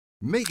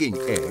Making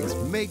eggs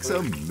makes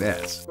a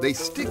mess. They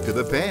stick to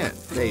the pan,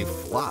 they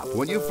flop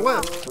when you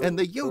flip, and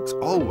the yolks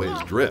always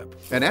drip.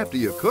 And after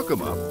you cook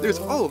them up, there's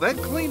all that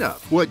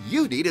cleanup. What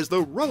you need is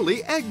the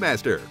Rolly Egg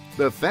Master,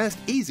 the fast,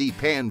 easy,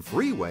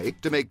 pan-free way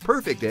to make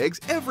perfect eggs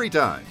every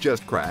time.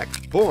 Just crack,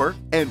 pour,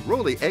 and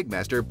Rolly Egg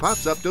Master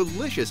pops up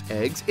delicious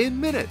eggs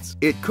in minutes.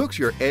 It cooks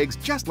your eggs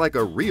just like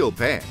a real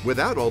pan,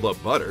 without all the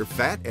butter,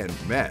 fat, and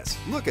mess.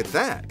 Look at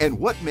that! And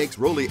what makes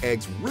Rolly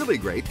eggs really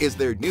great is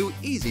their new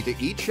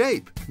easy-to-eat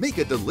shape. Make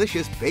a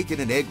delicious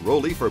bacon and egg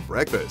rolly for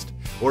breakfast,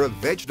 or a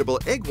vegetable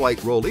egg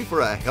white rolly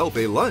for a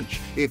healthy lunch.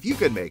 If you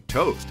can make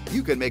toast,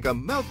 you can make a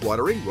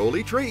mouth-watering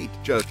rolly treat.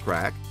 Just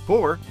crack,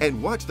 pour,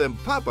 and watch them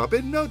pop up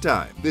in no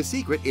time. The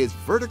secret is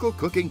vertical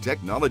cooking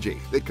technology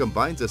that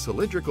combines a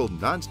cylindrical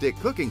non-stick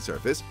cooking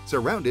surface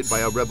surrounded by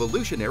a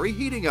revolutionary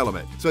heating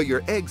element, so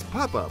your eggs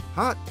pop up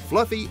hot,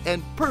 fluffy,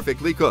 and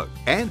perfectly cooked.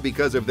 And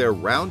because of their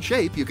round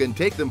shape, you can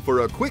take them for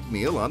a quick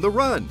meal on the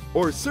run,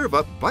 or serve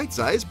up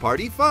bite-sized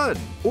party fun,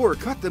 or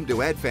cut them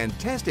to add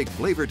fantastic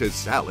flavor to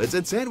salads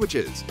and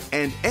sandwiches.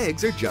 And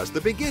eggs are just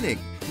the beginning.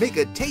 Make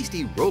a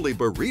tasty rolly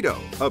burrito,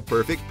 a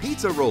perfect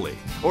pizza rolly,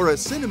 or a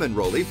cinnamon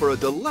rolly for a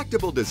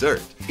delectable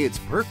dessert. It's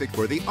perfect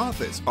for the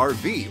office,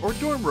 RV, or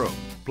dorm room.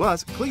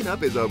 Plus,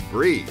 cleanup is a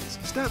breeze.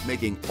 Stop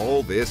making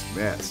all this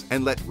mess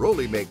and let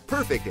Rolly make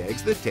perfect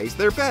eggs that taste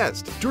their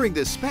best. During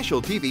this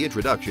special TV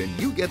introduction,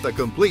 you get the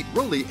complete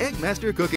Rolly Egg Master cooking